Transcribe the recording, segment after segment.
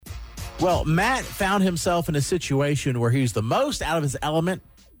Well, Matt found himself in a situation where he's the most out of his element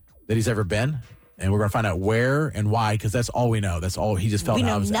that he's ever been. And we're going to find out where and why, because that's all we know. That's all. He just felt out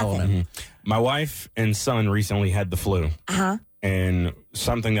of his element. My wife and son recently had the flu. Uh-huh. And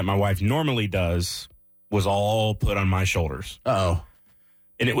something that my wife normally does was all put on my shoulders. Uh-oh.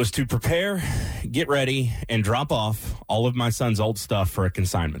 And it was to prepare, get ready, and drop off all of my son's old stuff for a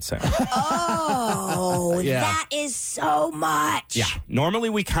consignment sale. Oh, Yeah. that is so much. Yeah.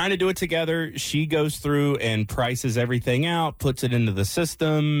 Normally, we kind of do it together. She goes through and prices everything out, puts it into the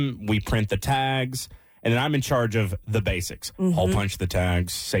system. We print the tags. And then I'm in charge of the basics. Hole punch the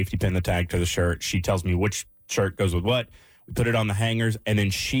tags, safety pin the tag to the shirt. She tells me which shirt goes with what. We put it on the hangers. And then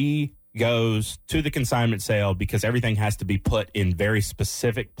she goes to the consignment sale because everything has to be put in very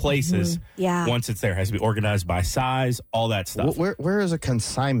specific places. Yeah. Once it's there, it has to be organized by size, all that stuff. Where is a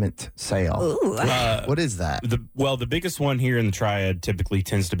consignment sale? Ooh. What is that? The biggest one here in the Triad typically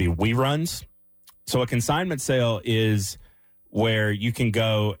tends to be We Runs. So a consignment sale is where you can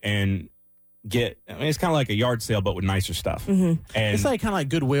go and get, it's kind of like a yard sale, but with nicer stuff. And It's like kind of like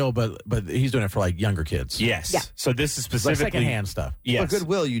Goodwill, but he's doing it for like younger kids. yes. Yeah. So this is It's like specifically secondhand stuff. Yes. But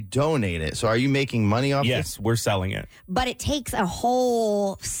Goodwill, you donate it. So are you making money off Yes, we're selling it. But it takes a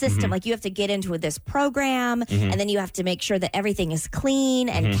whole system. Like you have to get into this program, and then you have to make sure that everything is clean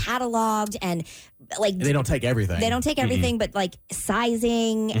and cataloged, and like And they don't take everything. they don't take everything, but like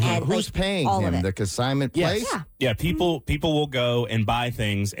sizing and Who's like paying all him? of The it. consignment Yes. place? Yeah. Yeah, people will go and buy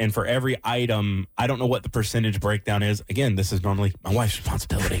things, and for every item, I don't know what the percentage breakdown is. Again, this is normally my wife's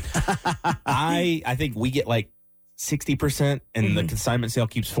responsibility. I think we get like 60%, and the consignment sale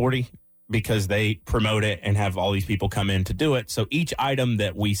keeps 40 because they promote it and have all these people come in to do it. So each item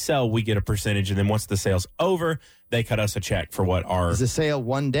that we sell, we get a percentage, and then once the sale's over, they cut us a check for what our Is the sale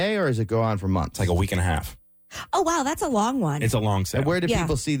one day or does it go on for months? it's like a week and a half. Oh wow, that's a long one. It's a long sale. And where do Yeah.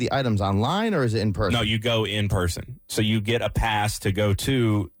 people see the items online or is it in person? No, you go in person. So you get a pass to go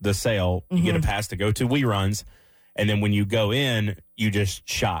to the sale. You get a pass to go to We Runs. And then when you go in, you just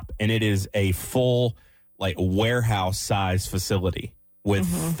shop. And it is a full, like, warehouse size facility with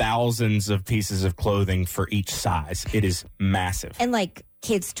thousands of pieces of clothing for each size. It is massive. and like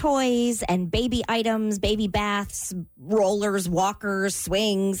kids' toys and baby items, baby baths, rollers, walkers,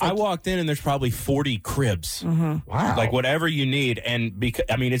 swings. I Like, walked in and there's probably 40 cribs. Wow. Like whatever you need. And because,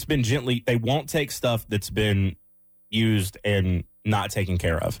 I mean, it's been gently, they won't take stuff that's been used and not taken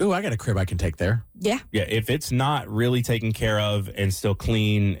care of. Ooh, I got a crib I can take there. yeah. Yeah, if it's not really taken care of and still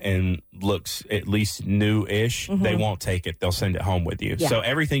clean and looks at least new-ish, they won't take it. They'll send it home with you. Yeah. So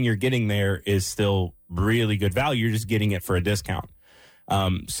everything you're getting there is still really good value. You're just getting it for a discount.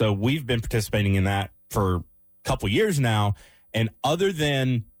 So we've been participating in that for a couple years now. And other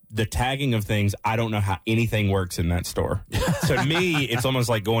than the tagging of things, I don't know how anything works in that store. So to me, it's almost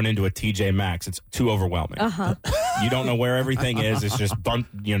like going into a TJ Maxx. It's too overwhelming. You don't know where everything is. It's just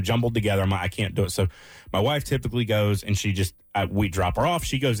jumbled together. I'm like, I can't do it. So my wife typically goes and she just, we drop her off.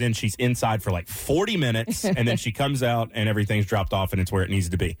 She goes in, she's inside for like 40 minutes, and then she comes out and everything's dropped off and it's where it needs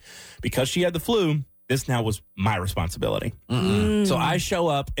to be. Because she had the flu, this now was my responsibility. So I show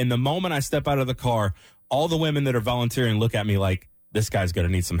up, and the moment I step out of the car, all the women that are volunteering look at me like, this guy's going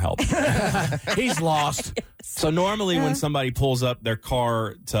to need some help. He's lost. So normally when somebody pulls up their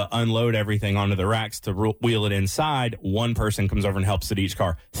car to unload everything onto the racks to wheel it inside, one person comes over and helps at each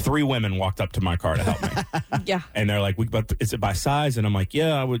car. 3 women walked up to my car to help me. Yeah. And they're like, is it by size? And I'm like,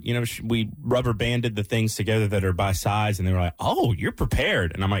 yeah, I would, we rubber banded the things together that are by size. And they were like, oh, you're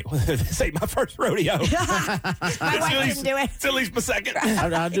prepared. And I'm like, well, this ain't my first rodeo. My wife didn't do it. It's at least my second.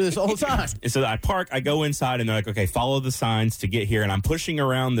 I do this all the time. And so I park, I go inside, and they're like, okay, follow the signs to get here. And I'm pushing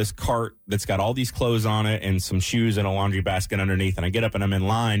around this cart that's got all these clothes on it and some shoes and a laundry basket underneath. And I get up and I'm in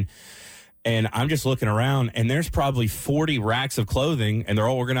line, and I'm just looking around, and there's probably 40 racks of clothing, and they're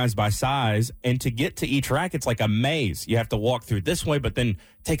all organized by size. And to get to each rack, it's like a maze. You have to walk through this way, but then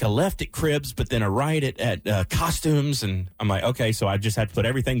take a left at cribs, but then a right at costumes. And I'm like, okay, so I just had to put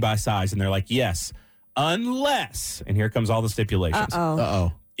everything by size. And they're like, yes, unless, and here comes all the stipulations.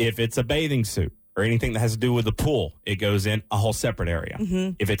 Uh-oh. If it's a bathing suit or anything that has to do with the pool, it goes in a whole separate area.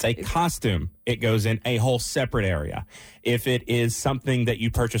 If it's a costume, it goes in a whole separate area. If it is something that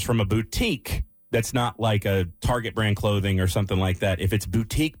you purchase from a boutique that's not like a Target brand clothing or something like that, if it's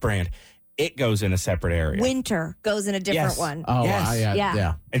boutique brand, it goes in a separate area. Winter goes in a different Yes. one. Oh, Yes. yeah.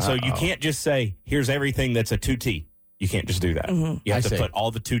 Yeah. And so you can't just say, here's everything that's a 2T. You can't just do that. You have I to see. put all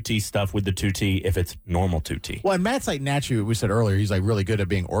the 2T stuff with the 2T if it's normal 2T. Well, and Matt's like naturally, we said earlier, he's like really good at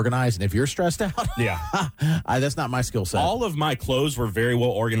being organized. And if you're stressed out, Yeah. that's not my skill set. All of my clothes were very well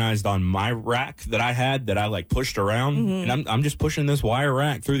organized on my rack that I had that I like pushed around. And I'm just pushing this wire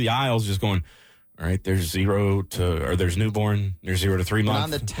rack through the aisles, just going, all right, there's there's newborn, there's 0 to 3 And months. on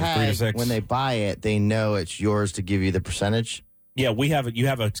the there's 3 to tag, 6. when they buy it, they know it's yours to give you the percentage. Yeah, you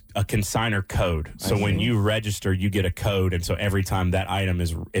have a consigner code. So when you register, you get a code, and so every time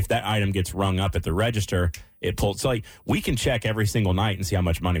if that item gets rung up at the register, it pulls. So like we can check every single night and see how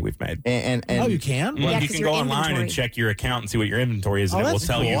much money we've made. And oh, you can? Well, Yeah, you 'cause can your go online inventory. and check your account and see what your inventory is, and Oh, it will that's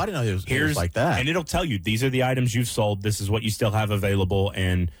tell cool. you. I didn't know it was like that. And it'll tell you these are the items you've sold. This is what you still have available,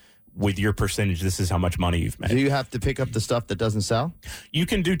 and with your percentage, this is how much money you've made. do you have to pick up the stuff that doesn't sell? You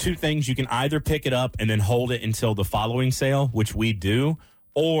can do two things. You can either pick it up and then hold it until the following sale, which we do,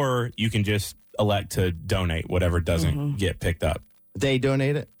 or you can just elect to donate whatever doesn't get picked up. They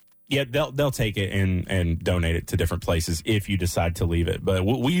donate it? Yeah, they'll take it and donate it to different places if you decide to leave it. But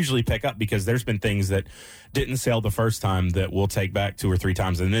we usually pick up because there's been things that didn't sell the first time that we'll take back 2 or 3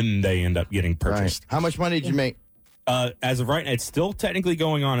 times, and then they end up getting purchased. How much money did you make? As of right now, it's still technically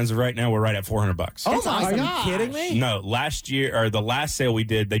going on. As of right now, we're right at $400. That's Are awesome. you kidding me? No, last year or the last sale we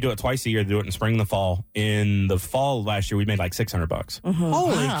did, they do it twice a year. They do it in spring and the fall. In the fall last year, we made like $600.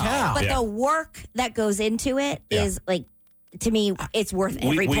 Holy cow. But Yeah. the work that goes into it is like, to me, it's worth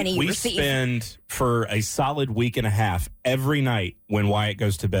every penny you we receive. spend for a solid week and a half every night when Wyatt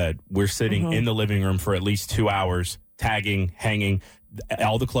goes to bed. We're sitting in the living room for at least 2 hours, tagging, hanging.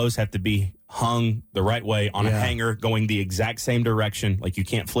 All the clothes have to be hung the right way on a hanger, going the exact same direction. Like you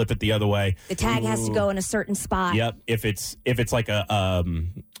can't flip it the other way. The tag has to go in a certain spot. Yep. If it's like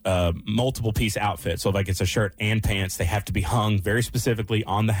a multiple piece outfit, so like it's a shirt and pants, they have to be hung very specifically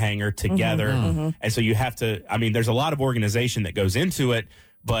on the hanger together. And so you have to. I mean, there's a lot of organization that goes into it,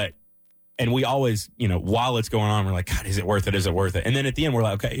 and we always, while it's going on, we're like, God, is it worth it? Is it worth it? And then at the end, we're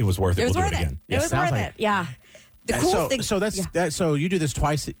like, okay, it was worth it. It was We'll worth do it it. again. It was sounds worth like it. Yeah. The cool so, thing. so that's that. So you do this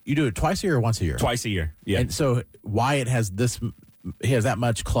twice. You do it twice a year or once a year? Twice a year. Yeah. And so Wyatt has this. He has that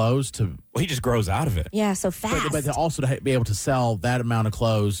much clothes to, Well, he just grows out of it. Yeah, so fast. but also to be able to sell that amount of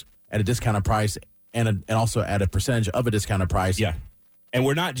clothes at a discounted price and also at a percentage of a discounted price. Yeah. And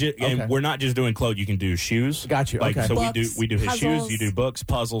we're not just Okay. doing clothes. You can do shoes. Got you. Like Okay. so Books, we do his shoes. puzzles. You do books,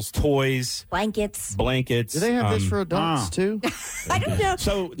 puzzles, toys, Blankets. blankets. Do they have this for adults too? I don't know.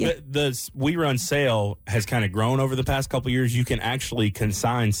 So the We Run sale has kind of grown over the past couple of years. You can actually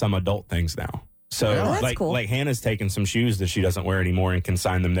consign some adult things now. So Oh, that's like cool. like Hannah's taken some shoes that she doesn't wear anymore and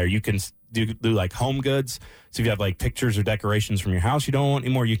consign them there. You can do like home goods. So if you have like pictures or decorations from your house you don't want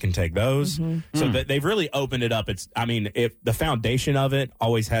anymore, you can take those. So that they've really opened it up. If the foundation of it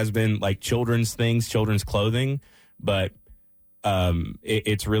always has been like children's things, children's clothing, but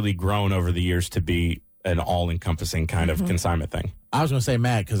it's really grown over the years to be an all-encompassing kind of consignment thing. I was going to say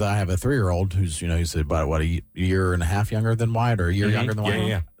Matt because I have a 3-year-old who's he's about a year and a half younger than Wyatt or a year younger than Wyatt.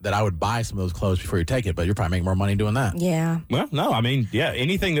 Yeah. That I would buy some of those clothes before you take it, but you're probably making more money doing that. Yeah. Well, no, I mean, yeah,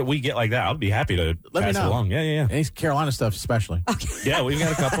 anything that we get like that, I'll be happy to Let me pass it know. along. Yeah. And these Carolina stuff especially. Yeah, we've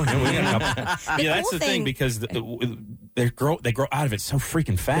got a couple. Yeah, we've got a couple. Yeah, that's cool the thing thing- because they grow out of it so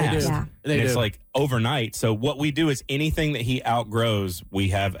freaking fast. Yeah. They And it's do. like overnight. So what we do is anything that he outgrows, we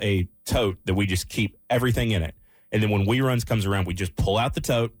have a tote that we just keep everything in it. And then when We Runs comes around, we just pull out the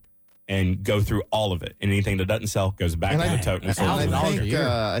tote and go through all of it. And anything that doesn't sell goes back And to I- the tote. And and sells I it. think-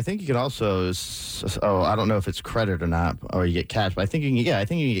 I think you could also. I don't know if it's credit or not, or you get cash. But I think you can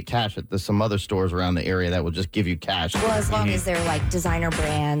get cash at some other stores around the area that will just give you cash. Well, as long as they're like designer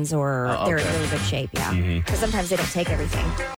brands or they're in really good shape. Yeah. Because sometimes they don't take everything.